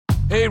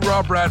Hey,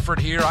 Rob Bradford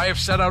here. I have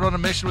set out on a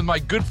mission with my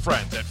good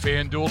friends at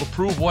FanDuel to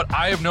prove what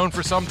I have known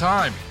for some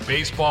time.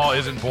 Baseball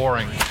isn't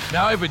boring.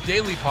 Now I have a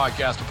daily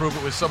podcast to prove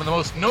it with some of the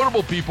most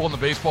notable people in the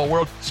baseball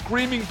world,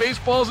 screaming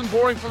baseball isn't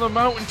boring from the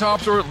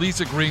mountaintops, or at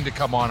least agreeing to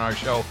come on our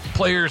show.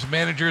 Players,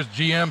 managers,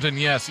 GMs, and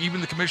yes, even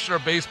the commissioner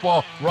of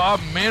baseball, Rob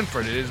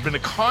Manfred. It has been a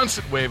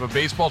constant wave of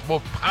baseball's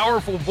most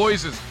powerful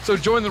voices. So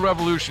join the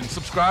revolution.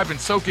 Subscribe and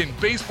soak in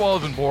Baseball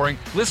Isn't Boring.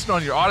 Listen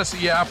on your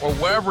Odyssey app or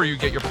wherever you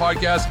get your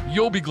podcasts.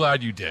 You'll be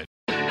glad you did.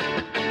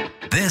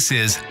 This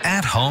is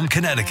At Home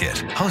Connecticut,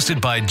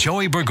 hosted by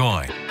Joey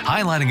Burgoyne,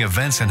 highlighting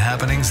events and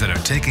happenings that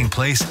are taking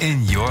place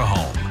in your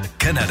home,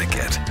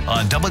 Connecticut,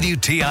 on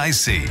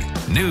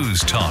WTIC News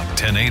Talk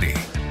 1080.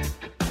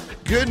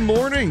 Good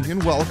morning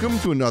and welcome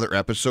to another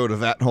episode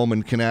of At Home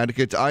in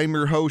Connecticut. I'm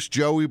your host,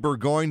 Joey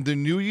Burgoyne. The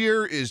new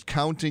year is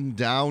counting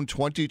down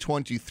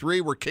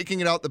 2023. We're kicking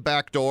it out the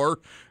back door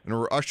and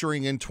we're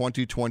ushering in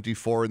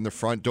 2024 in the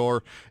front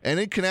door. And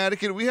in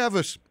Connecticut, we have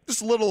this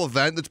little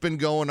event that's been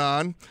going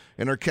on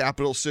in our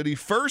capital city,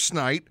 First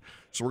Night.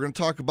 So we're going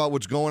to talk about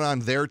what's going on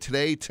there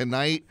today,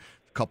 tonight.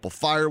 A couple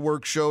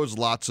fireworks shows,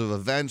 lots of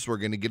events. We're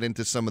going to get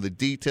into some of the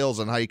details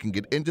on how you can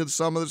get into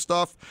some of the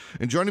stuff.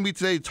 And joining me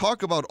today to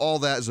talk about all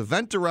that is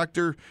event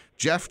director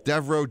Jeff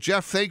Devereux.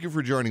 Jeff, thank you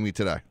for joining me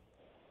today.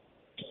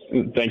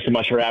 Thanks so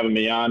much for having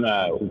me on.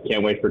 We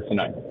can't wait for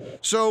tonight.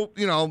 So,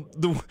 you know,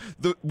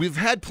 we've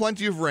had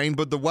plenty of rain,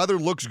 but the weather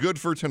looks good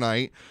for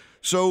tonight.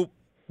 So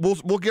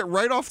we'll get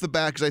right off the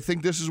bat, because I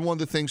think this is one of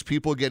the things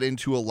people get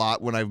into a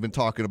lot when I've been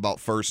talking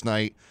about First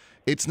Night.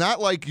 It's not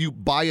like you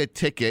buy a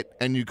ticket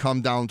and you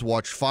come down to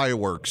watch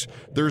fireworks.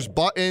 There's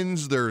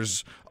buttons,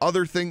 there's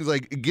other things.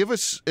 Like, give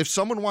us, if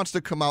someone wants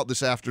to come out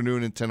this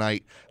afternoon and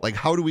tonight, like,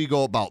 how do we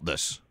go about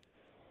this?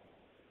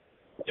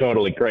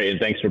 Totally great, and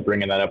thanks for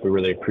bringing that up. We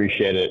really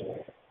appreciate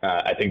it.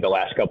 I think the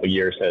last couple of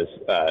years has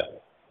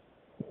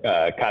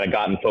kind of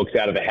gotten folks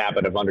out of the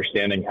habit of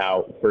understanding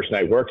how First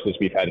Night works, as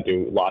we've had to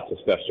do lots of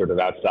stuff sort of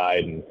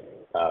outside and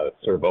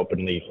sort of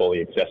openly, fully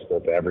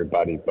accessible to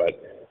everybody.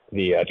 But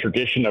the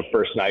tradition of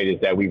First Night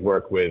is that we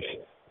work with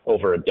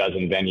over a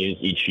dozen venues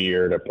each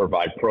year to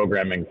provide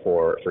programming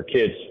for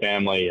kids,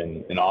 family,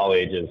 and all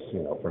ages,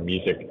 you know, from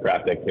music to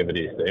craft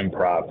activities to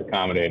improv to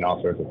comedy and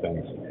all sorts of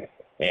things.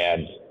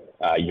 And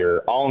your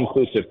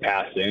all-inclusive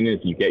pass in is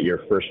you get your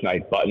First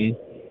Night button.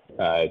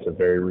 It's a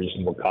very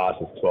reasonable cost.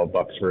 It's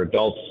 $12 for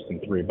adults and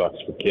 $3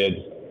 for kids.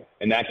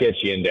 And that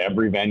gets you into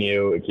every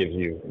venue. It gives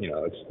you, you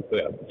know,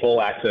 it's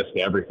full access to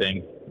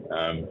everything.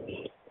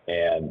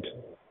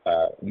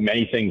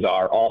 Many things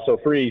are also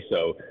free.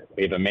 So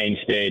we have a main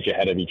stage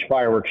ahead of each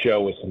fireworks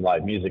show with some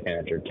live music and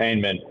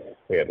entertainment.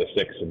 We have the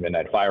 6 and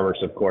midnight fireworks,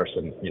 of course,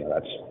 and you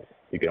know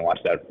you can watch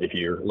that if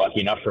you're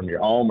lucky enough from your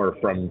home or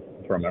from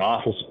an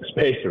office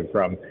space or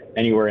from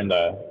anywhere in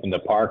the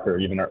park, or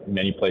even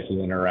many places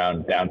in and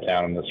around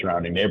downtown and the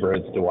surrounding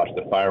neighborhoods to watch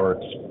the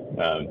fireworks.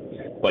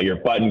 But your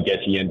button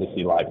gets you in to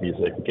see live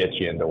music, it gets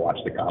you in to watch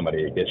the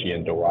comedy, it gets you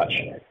in to watch,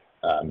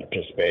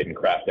 participate in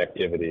craft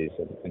activities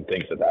and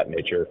things of that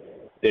nature.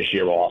 This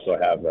year we'll also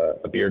have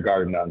a beer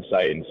garden on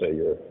site, and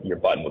so your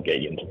button will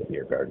get you into the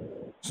beer garden.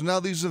 So now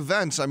these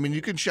events, I mean,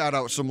 you can shout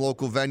out some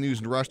local venues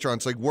and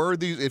restaurants. Like, where are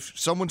these? If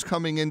someone's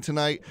coming in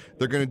tonight,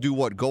 they're going to do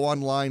what? Go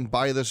online,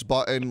 buy this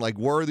button. Like,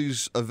 where are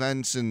these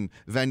events and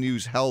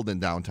venues held in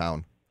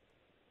downtown?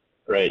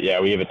 Great. Yeah,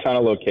 we have a ton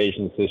of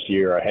locations this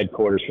year. Our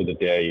headquarters for the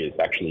day is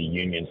actually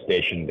Union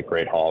Station, the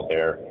Great Hall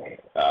there.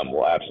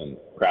 We'll have some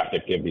craft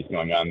activities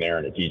going on there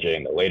and a DJ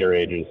in the later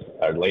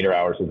later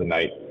hours of the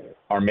night.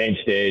 Our main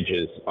stage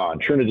is on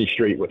Trinity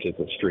Street, which is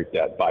the street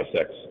that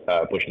bisects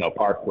Bushnell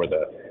Park, where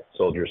the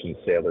Soldiers and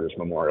Sailors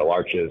Memorial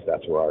Arch is.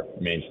 That's where our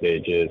main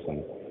stage is,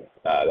 and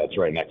that's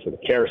right next to the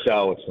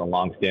Carousel, which is a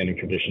long-standing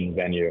tradition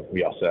venue.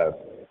 We also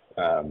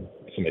have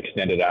some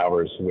extended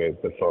hours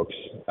with the folks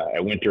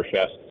at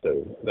Winterfest.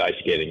 So the ice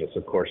skating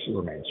of course,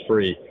 remains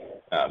free,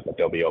 but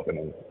they'll be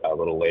opening a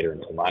little later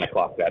until 9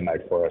 o'clock that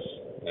night for us.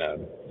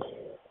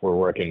 We're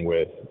working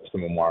with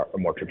some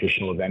more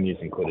traditional venues,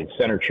 including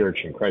Center Church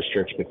and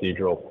Christchurch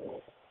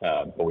Cathedral.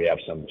 But we have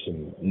some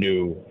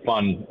new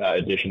fun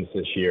additions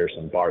this year,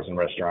 some bars and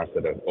restaurants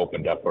that have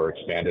opened up or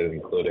expanded,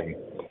 including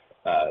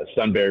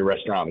Sunbury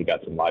Restaurant. We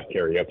got some live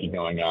karaoke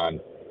going on.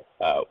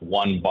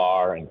 One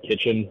Bar and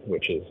Kitchen,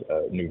 which is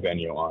a new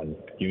venue on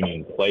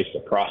Union Place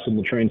across from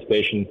the train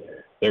station.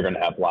 They're going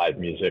to have live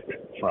music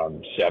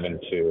from 7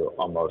 to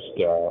almost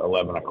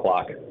 11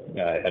 o'clock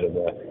ahead of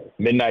the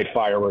midnight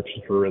fireworks,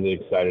 which we're really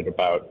excited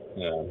about.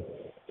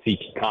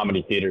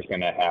 Comedy Theater is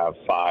going to have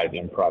 5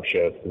 improv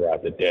shows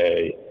throughout the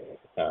day,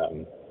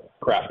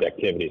 craft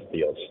activities at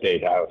the old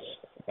State House.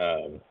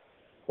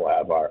 We'll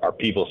have our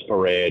People's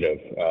Parade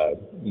of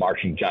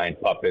marching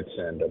giant puppets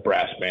and a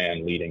brass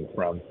band leading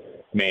from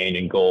Main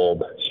and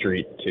Gold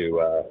Street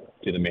to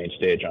the main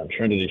stage on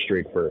Trinity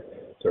Street for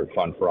sort of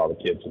fun for all the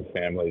kids and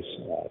families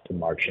to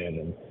march in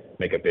and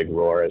make a big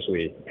roar as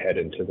we head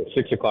into the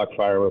 6 o'clock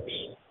fireworks.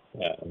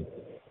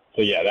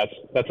 So yeah,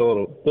 that's a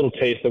little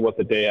taste of what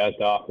the day has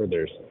to offer.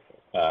 There's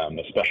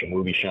a special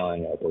movie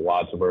showing at the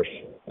Wadsworth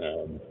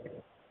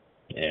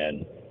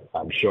and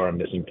I'm sure I'm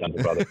missing tons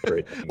of other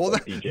great things. Well,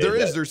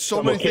 there's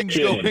so many things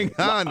going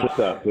on.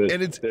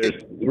 And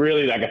there's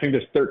really, like, I think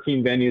there's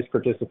 13 venues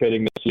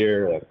participating this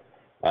year.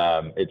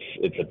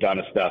 It's a ton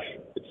of stuff.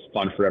 It's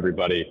fun for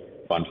everybody,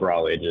 fun for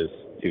all ages,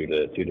 2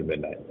 to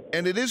midnight.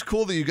 And it is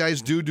cool that you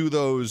guys do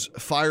those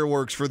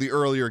fireworks for the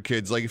earlier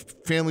kids. Like, if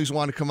families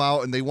want to come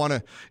out and they want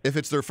to, if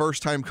it's their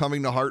first time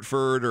coming to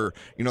Hartford, or,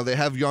 you know, they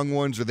have young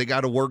ones or they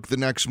got to work the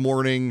next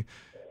morning,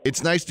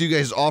 it's nice that you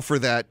guys offer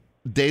that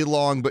day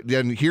long, but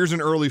then here's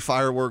an early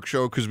fireworks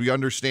show, because we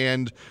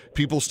understand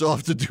people still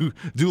have to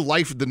do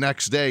life the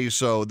next day.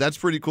 So that's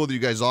pretty cool that you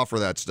guys offer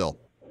that still.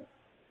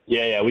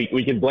 Yeah,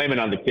 we can blame it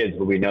on the kids,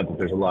 but we know that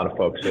there's a lot of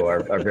folks who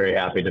are very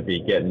happy to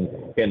be getting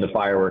the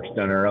fireworks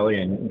done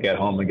early and get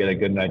home and get a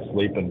good night's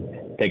sleep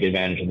and take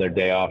advantage of their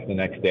day off the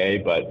next day.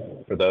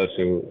 But for those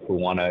who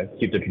want to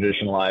keep the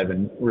tradition alive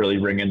and really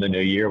ring in the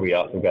new year, we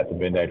also got the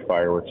midnight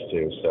fireworks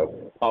too.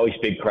 So always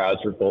big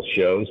crowds for both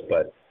shows,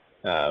 but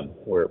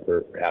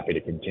we're happy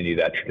to continue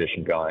that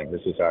tradition going.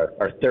 This is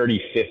our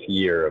 35th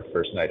year of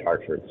First Night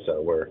Hartford,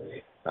 so we're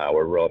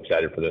real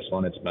excited for this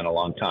one. It's been a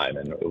long time,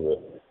 and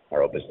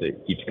our hope is that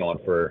it keeps going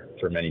for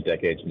many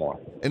decades more.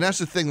 And that's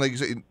the thing, like you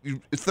say,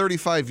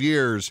 35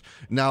 years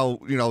now.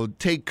 You know,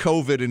 take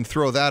COVID and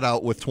throw that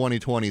out with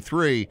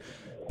 2023,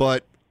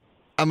 but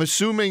I'm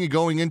assuming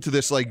going into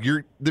this, like,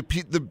 the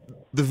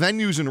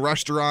venues and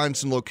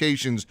restaurants and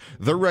locations,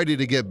 they're ready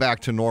to get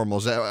back to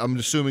normal. I'm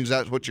assuming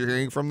that's what you're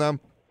hearing from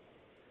them.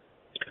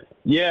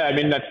 Yeah, I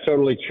mean, that's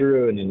totally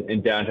true. And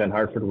in downtown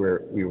Hartford,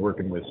 we're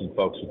working with some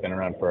folks who've been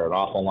around for an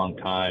awful long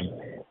time,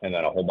 and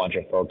then a whole bunch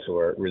of folks who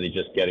are really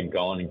just getting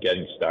going and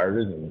getting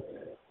started. And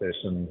there's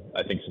some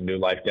new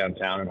life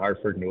downtown in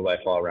Hartford, new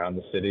life all around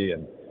the city,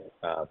 and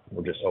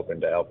we're just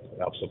hoping to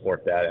help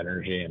support that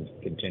energy and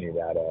continue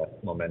that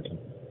momentum.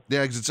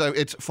 Yeah,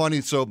 it's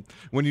funny. So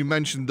when you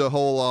mentioned the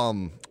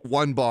whole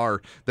one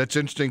bar, that's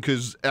interesting,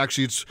 because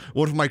actually it's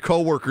one of my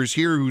coworkers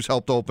here who's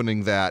helped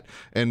opening that,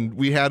 and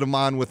we had him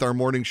on with our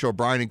morning show,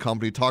 Brian and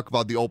Company, talk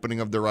about the opening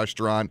of the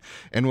restaurant.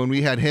 And when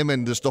we had him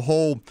and just the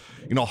whole,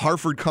 you know,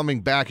 Hartford coming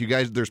back, you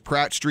guys, there's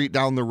Pratt Street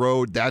down the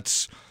road,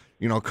 that's,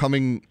 you know,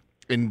 coming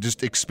and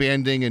just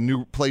expanding, and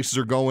new places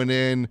are going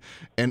in,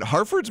 and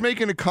Hartford's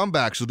making a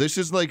comeback. So this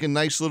is like a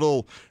nice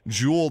little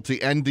jewel to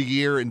end the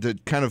year and to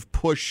kind of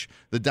push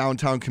the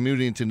downtown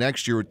community into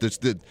next year with this,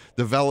 the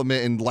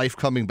development and life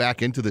coming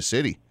back into the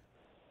city.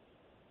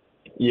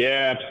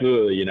 Yeah,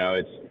 absolutely. You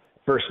know,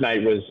 First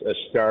Night was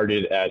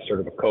started as sort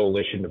of a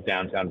coalition of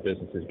downtown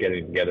businesses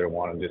getting together,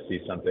 wanting to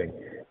see something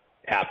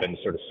happen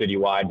sort of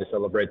citywide to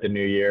celebrate the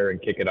new year and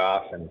kick it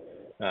off. And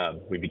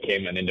we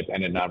became an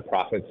independent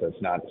nonprofit, so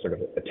it's not sort of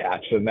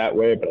attached in that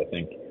way. But I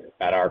think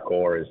at our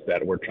core is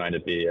that we're trying to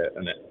be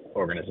an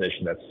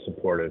organization that's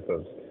supportive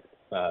of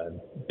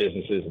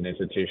businesses and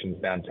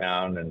institutions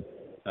downtown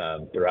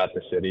and throughout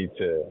the city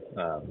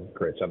to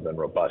create something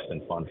robust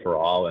and fun for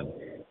all, and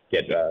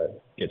get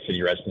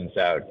city residents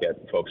out, get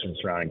folks from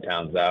surrounding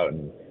towns out.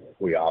 And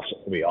we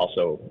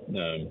also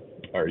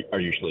are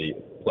usually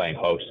playing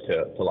host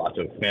to lots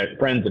of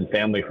friends and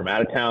family from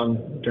out of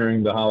town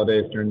during the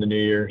holidays, during the new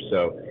year.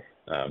 So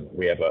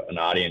we have an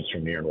audience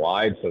from near and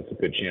wide, so it's a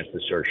good chance to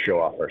sort of show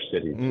off our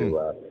city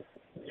to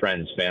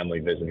friends, family,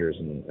 visitors,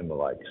 and the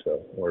like.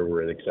 So we're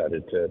really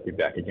excited to be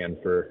back again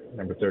for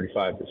number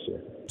 35 this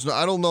year. So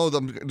I don't know,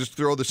 I'm just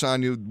throw this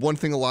on you. One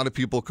thing a lot of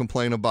people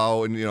complain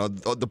about, and, you know,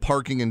 the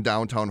parking in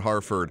downtown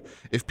Hartford.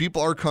 If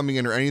people are coming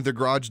in, or any of the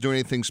garages doing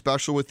anything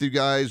special with you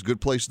guys,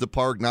 good places to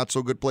park, not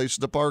so good places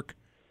to park?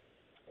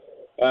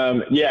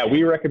 Yeah,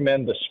 we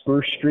recommend the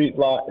Spruce Street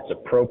lot. It's a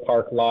Pro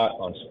Park lot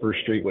on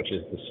Spruce Street, which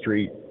is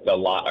the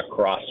lot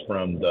across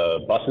from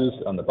the buses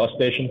on the bus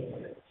station.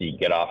 So you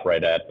get off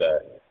right at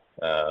the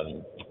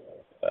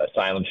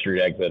Silent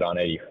Street exit on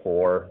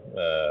 84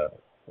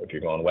 if you're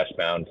going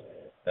westbound,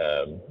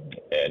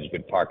 and you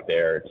can park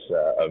there.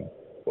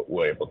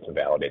 We're able to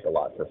validate the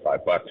lot for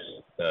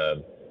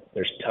 $5.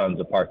 There's tons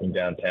of parking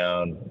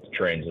downtown. The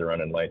trains are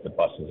running late. The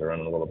buses are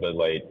running a little bit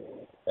late.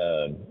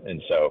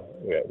 And so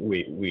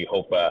we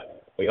hope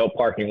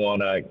parking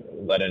won't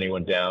let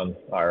anyone down.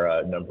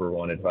 Our number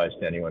one advice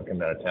to anyone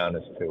coming out of town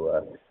is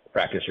to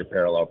practice your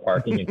parallel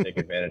parking and take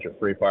advantage of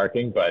free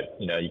parking. But,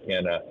 you know, you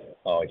can't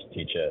always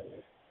teach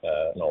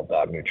an old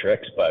dog new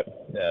tricks. But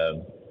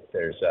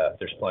there's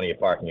plenty of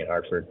parking in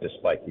Hartford,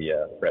 despite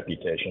the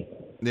reputation.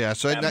 Yeah,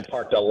 so I haven't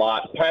parked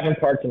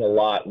in a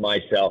lot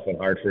myself in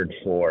Hartford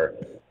for,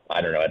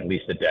 I don't know, at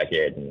least a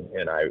decade,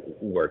 and I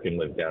work and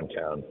live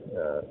downtown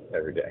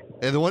every day.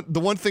 And the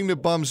one thing that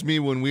bums me,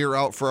 when we were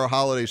out for our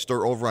holiday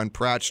store over on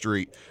Pratt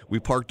Street, we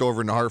parked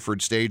over in the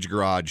Hartford Stage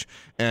Garage,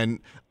 and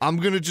I'm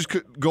going to just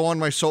go on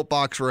my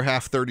soapbox for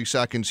 30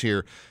 seconds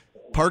here.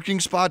 Parking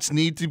spots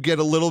need to get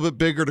a little bit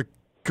bigger to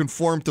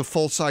conform to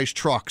full-size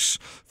trucks.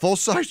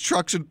 Full-size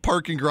trucks and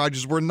parking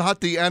garages, we're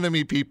not the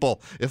enemy,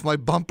 people. If my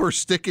bumper's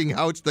sticking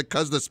out, it's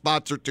because the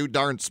spots are too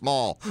darn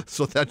small.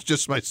 So that's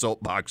just my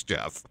soapbox,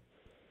 Jeff.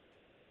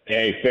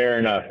 Hey, fair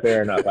enough.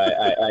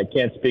 I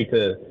can't speak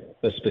to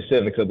the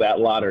specifics of that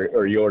lot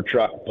or your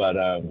truck, but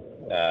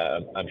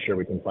I'm sure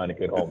we can find a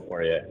good home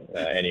for you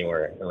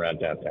anywhere around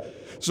downtown.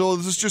 So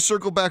let's just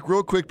circle back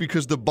real quick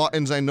because the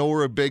buttons I know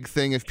are a big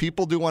thing. If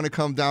people do want to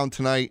come down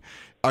tonight,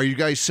 are you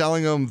guys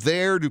selling them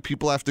there? Do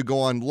people have to go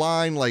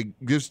online? Like,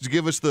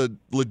 give us the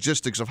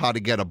logistics of how to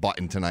get a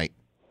button tonight.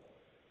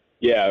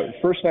 Yeah,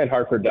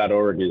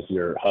 firstnighthartford.org is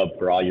your hub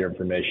for all your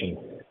information.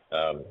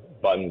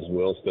 Buttons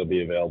will still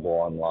be available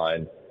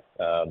online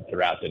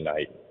throughout the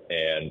night,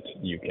 and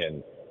you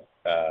can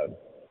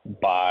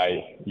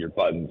buy your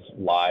buttons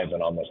live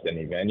in almost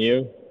any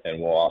venue, and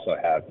we'll also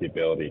have the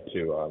ability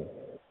to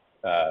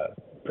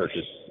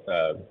purchase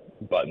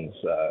buttons,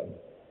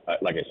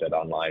 like I said,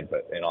 online,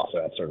 and also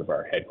at sort of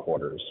our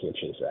headquarters,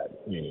 which is at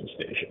Union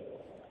Station.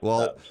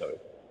 Well, so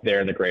there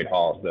in the Great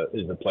Hall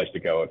is the place to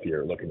go if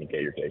you're looking to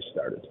get your day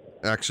started.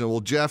 Excellent. Well,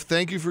 Jeff,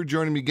 thank you for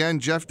joining me again.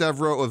 Jeff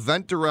Devereux,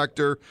 Event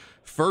Director,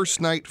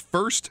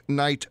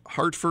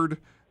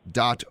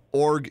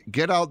 firstnighthartford.org.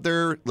 Get out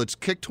there. Let's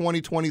kick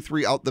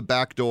 2023 out the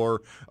back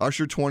door,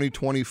 usher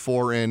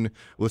 2024 in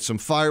with some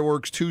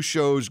fireworks, 2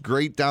 shows,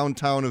 great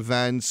downtown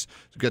events,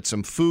 get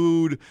some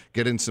food,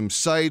 get in some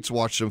sights,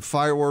 watch some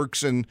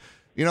fireworks. And,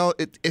 you know,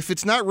 if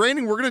it's not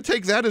raining, we're going to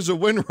take that as a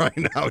win right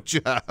now,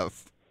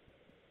 Jeff.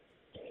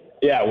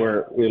 Yeah,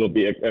 it'll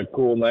be a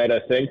cool night, I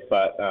think,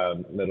 but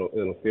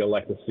it'll feel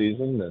like the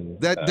season, and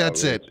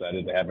that's we're it.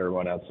 Excited to have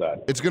everyone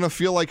outside. It's going to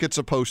feel like it's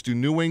supposed to.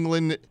 New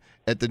England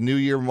at the New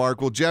Year mark.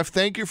 Well, Jeff,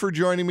 thank you for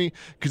joining me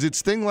because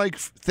it's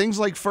things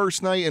like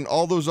First Night and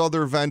all those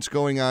other events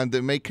going on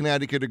that make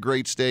Connecticut a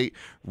great state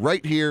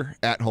right here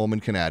at home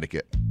in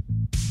Connecticut.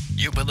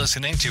 You've been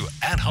listening to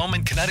At Home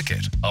in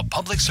Connecticut, a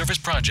public service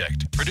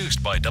project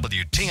produced by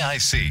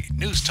WTIC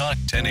News Talk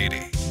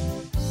 1080.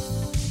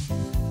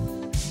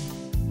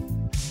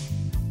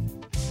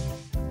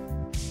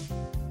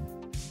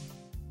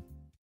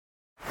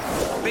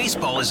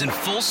 Baseball is in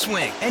full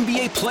swing.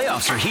 NBA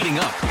playoffs are heating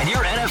up, and your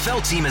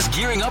NFL team is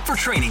gearing up for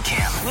training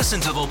camp. Listen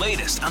to the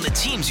latest on the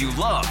teams you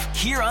love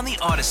here on the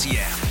Odyssey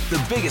app.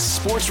 The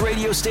biggest sports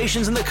radio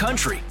stations in the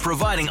country,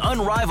 providing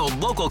unrivaled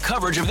local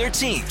coverage of their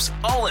teams,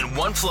 all in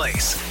one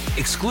place.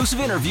 Exclusive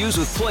interviews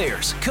with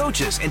players,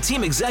 coaches, and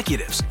team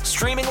executives,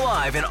 streaming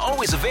live and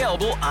always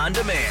available on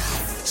demand.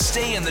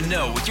 Stay in the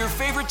know with your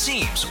favorite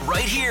teams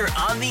right here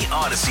on the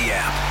Odyssey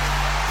app.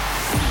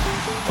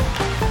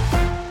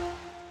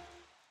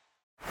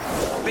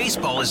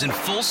 Baseball is in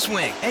full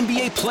swing.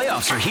 NBA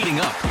playoffs are heating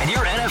up, and your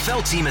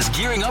NFL team is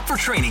gearing up for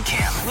training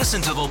camp.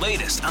 Listen to the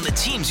latest on the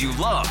teams you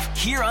love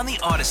here on the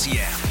Odyssey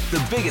app.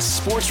 The biggest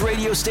sports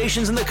radio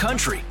stations in the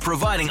country,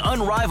 providing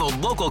unrivaled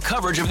local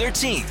coverage of their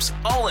teams,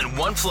 all in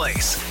one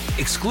place.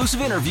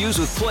 Exclusive interviews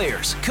with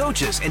players,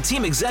 coaches, and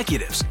team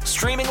executives,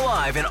 streaming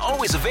live and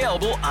always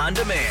available on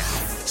demand.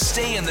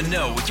 Stay in the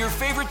know with your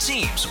favorite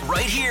teams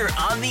right here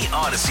on the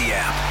Odyssey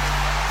app.